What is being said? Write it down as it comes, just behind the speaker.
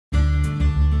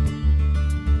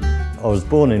I was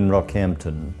born in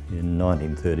Rockhampton in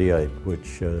 1938,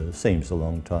 which seems a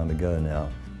long time ago now.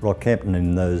 Rockhampton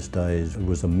in those days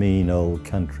was a mean old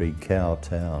country cow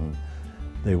town.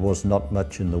 There was not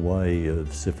much in the way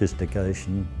of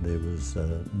sophistication. There was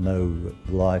no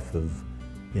life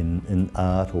in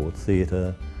art or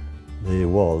theatre. There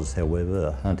was,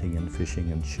 however, hunting and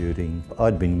fishing and shooting.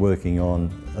 I'd been working on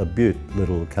a beaut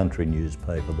little country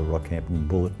newspaper, the Rockhampton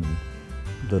Bulletin,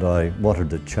 that I wanted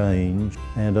to change,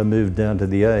 and I moved down to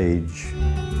The Age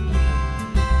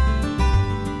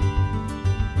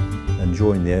and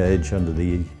joined The Age under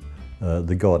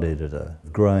the God editor,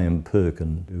 Graham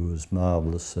Perkin, who was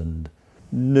marvellous and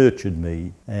nurtured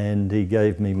me, and he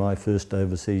gave me my first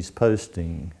overseas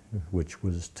posting, which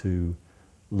was to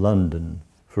London.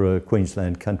 For a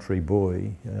Queensland country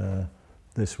boy,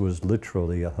 this was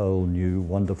literally a whole new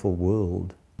wonderful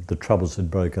world. The troubles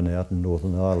had broken out in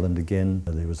Northern Ireland again.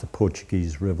 There was the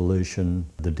Portuguese Revolution,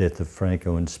 the death of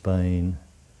Franco in Spain,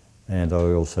 and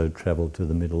I also travelled to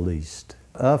the Middle East.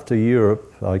 After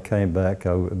Europe, I came back.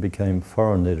 I became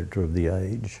foreign editor of The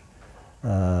Age,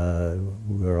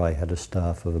 where I had a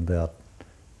staff of about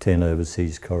 10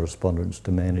 overseas correspondents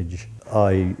to manage.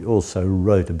 I also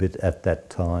wrote a bit at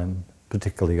that time,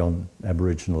 particularly on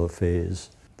Aboriginal affairs,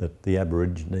 that the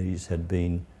Aborigines had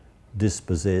been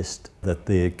dispossessed, that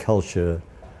their culture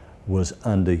was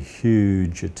under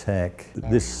huge attack.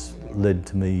 This led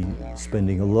to me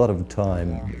spending a lot of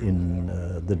time in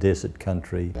the desert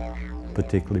country,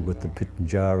 particularly with the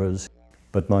Pitjantjaras.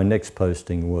 But my next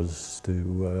posting was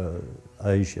to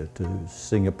Asia, to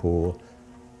Singapore,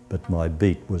 but my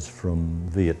beat was from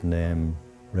Vietnam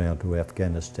round to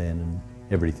Afghanistan and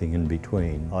everything in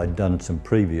between. I'd done some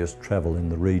previous travel in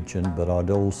the region, but I'd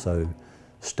also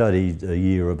studied a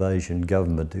year of Asian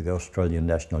government at the Australian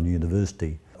National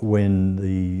University when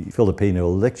the Filipino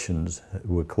elections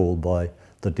were called by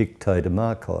the dictator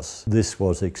Marcos. This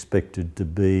was expected to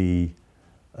be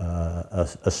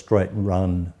a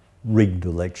straight-run, rigged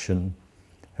election.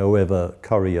 However,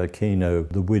 Cory Aquino,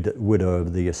 the widow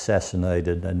of the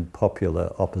assassinated and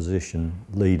popular opposition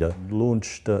leader,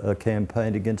 launched a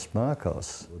campaign against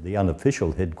Marcos. The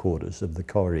unofficial headquarters of the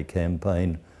Cory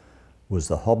campaign was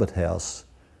the Hobbit House,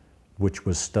 which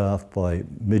was staffed by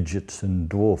midgets and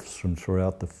dwarfs from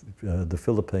throughout the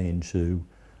Philippines who,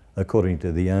 according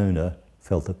to the owner,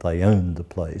 felt that they owned the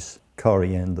place.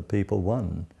 Cory and the people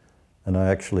won. And I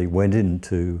actually went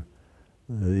into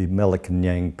the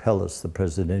Malacanang Palace, the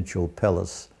presidential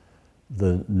palace,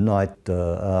 the night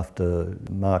after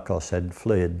Marcos had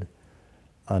fled.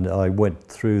 And I went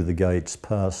through the gates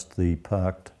past the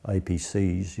parked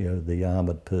APCs, you know, the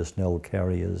armoured personnel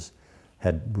carriers,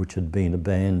 which had been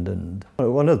abandoned.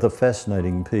 One of the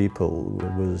fascinating people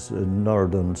was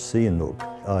Norodom Sihanouk.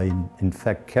 I, in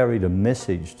fact, carried a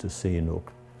message to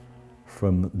Sihanouk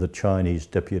from the Chinese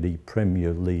Deputy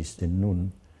Premier Lee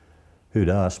Hsien-loong, who'd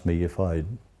asked me if I'd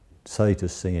say to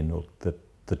Sihanouk that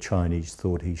the Chinese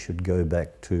thought he should go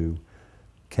back to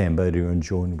Cambodia and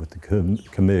join with the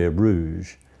Khmer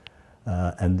Rouge.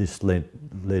 And this led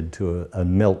to a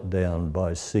meltdown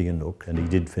by Sihanouk, and he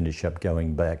did finish up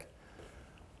going back.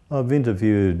 I've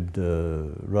interviewed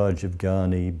Rajiv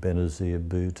Ghani, Benazir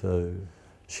Bhutto.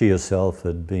 She herself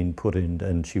had been put in,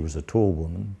 and she was a tall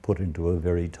woman, put into a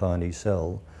very tiny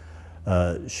cell.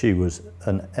 She was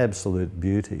an absolute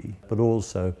beauty, but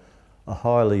also a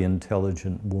highly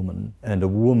intelligent woman, and a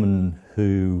woman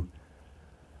who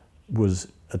was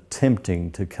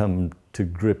attempting to come to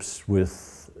grips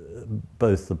with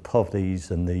both the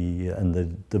poverties and the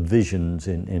divisions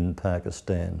in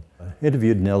Pakistan. I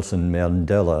interviewed Nelson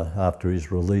Mandela after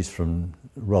his release from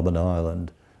Robben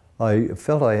Island. I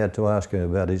felt I had to ask him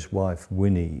about his wife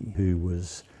Winnie, who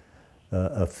was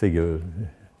a figure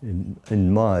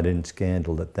admired in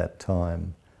scandal at that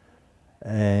time.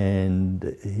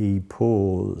 And he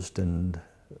paused and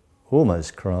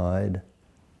almost cried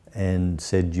and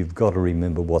said, "You've got to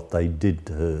remember what they did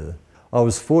to her." I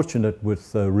was fortunate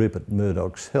with Rupert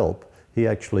Murdoch's help. He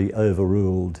actually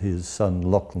overruled his son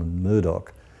Lachlan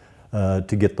Murdoch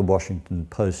to get the Washington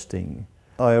posting.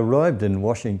 I arrived in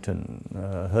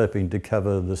Washington hoping to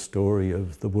cover the story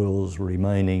of the world's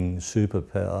remaining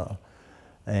superpower,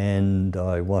 and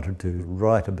I wanted to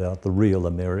write about the real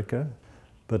America,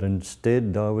 but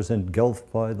instead I was engulfed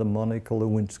by the Monica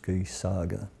Lewinsky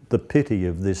saga. The pity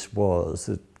of this was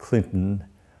that Clinton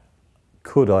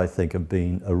could, I think, have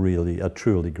been a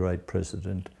truly great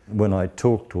president. When I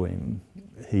talked to him,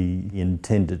 he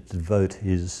intended to devote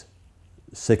his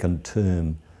second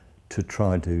term to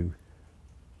try to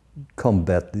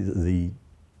combat the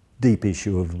deep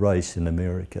issue of race in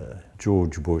America.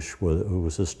 George Bush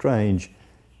was a strange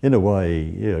in a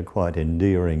way, yeah, quite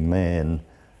endearing man,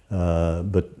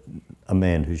 but a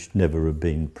man who should never have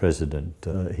been president.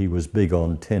 He was big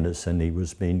on tennis and he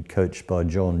was being coached by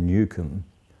John Newcombe.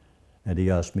 And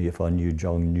he asked me if I knew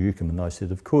John Newcombe, and I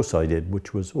said, of course I did,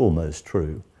 which was almost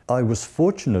true. I was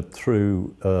fortunate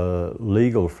through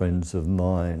legal friends of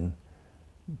mine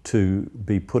to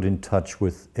be put in touch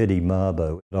with Eddie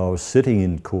Mabo. I was sitting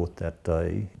in court that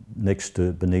day next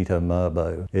to Benito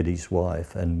Mabo, Eddie's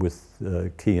wife, and with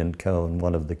Kian Cohen,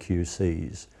 one of the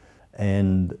QCs.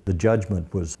 And the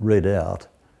judgment was read out,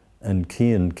 and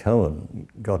Kian Cohen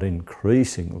got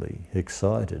increasingly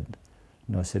excited.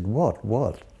 And I said, what?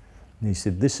 And he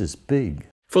said, this is big.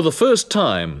 For the first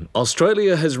time,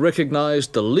 Australia has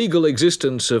recognised the legal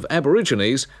existence of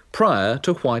Aborigines prior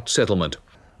to white settlement.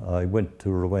 I went to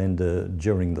Rwanda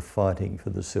during the fighting for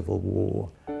the Civil War,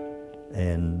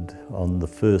 and on the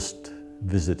first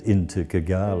visit into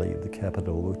Kigali, the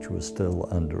capital, which was still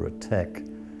under attack,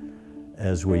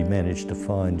 as we managed to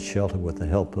find shelter with the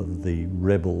help of the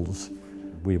rebels,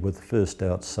 we were the first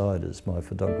outsiders, my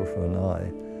photographer and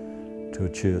I, to a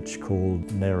church called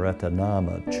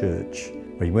Naratanama Church.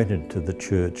 We went into the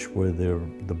church where there were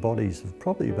the bodies of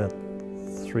probably about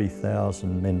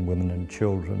 3,000 men, women and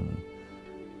children,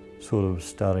 sort of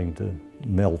starting to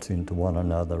melt into one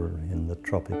another in the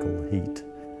tropical heat.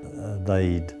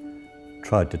 They'd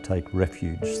tried to take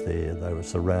refuge there. They were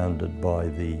surrounded by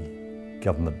the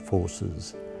government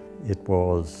forces. It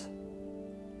was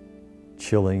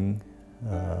chilling.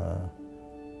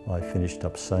 I finished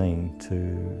up saying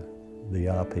to the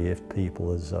RPF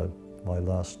people as my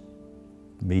last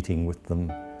meeting with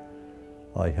them,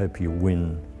 I hope you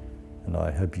win, and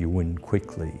I hope you win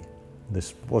quickly.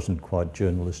 This wasn't quite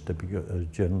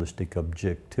journalistic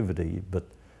objectivity, but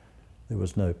there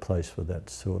was no place for that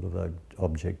sort of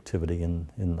objectivity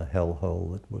in the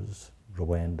hellhole that was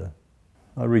Rwanda.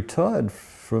 I retired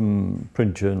from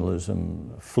print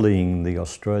journalism, fleeing the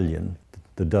Australian.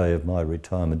 The day of my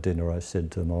retirement dinner, I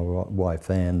said to my wife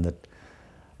Anne that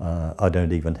I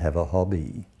don't even have a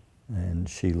hobby, and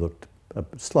she looked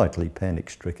slightly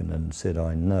panic-stricken and said,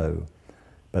 I know.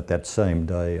 But that same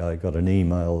day I got an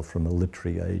email from a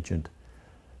literary agent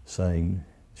saying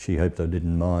she hoped I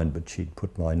didn't mind, but she'd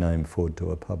put my name forward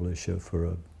to a publisher for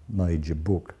a major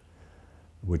book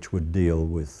which would deal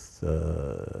with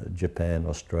Japan,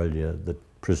 Australia, the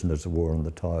prisoners of war on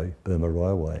the Thai-Burma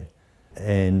Railway.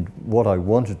 And what I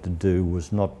wanted to do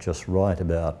was not just write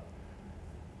about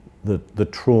the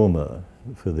trauma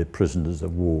for the prisoners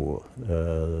of war,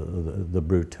 the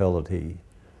brutality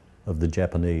of the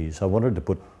Japanese. I wanted to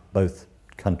put both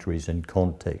countries in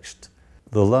context.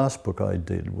 The last book I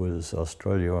did was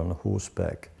Australia on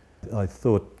Horseback. I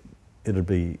thought it'd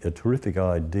be a terrific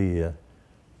idea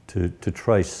to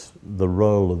trace the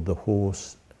role of the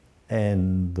horse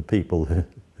and the people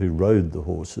who rode the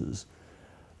horses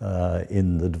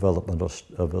in the development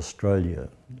of Australia.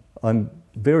 I'm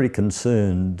very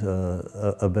concerned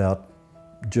about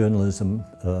journalism.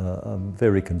 I'm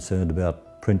very concerned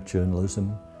about print journalism,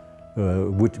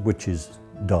 which is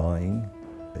dying.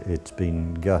 It's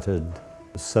been gutted.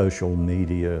 Social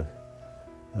media,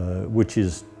 which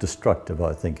is destructive,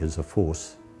 I think, as a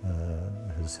force,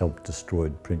 has helped destroy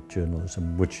print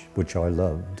journalism, which I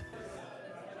loved.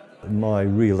 My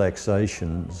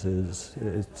relaxations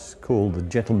it's called the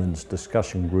Gentlemen's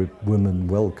Discussion Group Women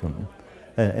Welcome,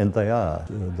 and they are.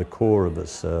 The core of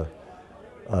us are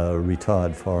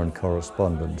retired foreign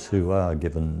correspondents who are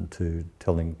given to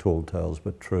telling tall tales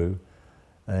but true,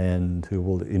 and who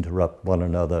will interrupt one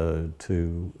another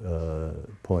to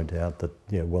point out that,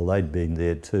 well, they'd been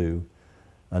there too,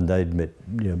 and they'd met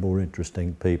more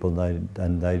interesting people,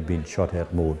 and they'd been shot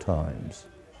at more times.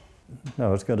 No,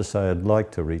 I was going to say I'd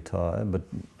like to retire, but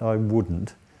I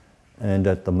wouldn't. And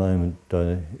at the moment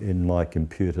in my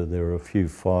computer there are a few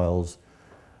files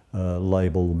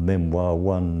labelled Memoir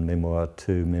 1, Memoir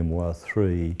 2, Memoir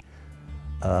 3.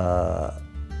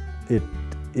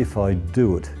 If I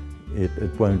do it,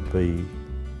 it won't be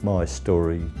my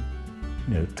story,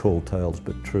 tall tales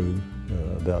but true,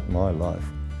 about my life.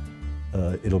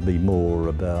 It'll be more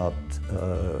about,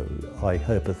 I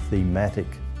hope, a thematic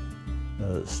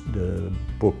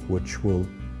book which will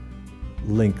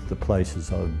link the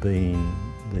places I've been,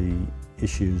 the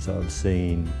issues I've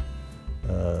seen,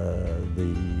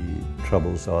 the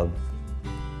troubles I've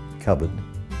covered,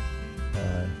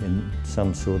 in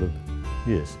some sort of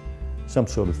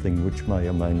thing which may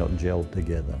or may not gel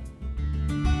together.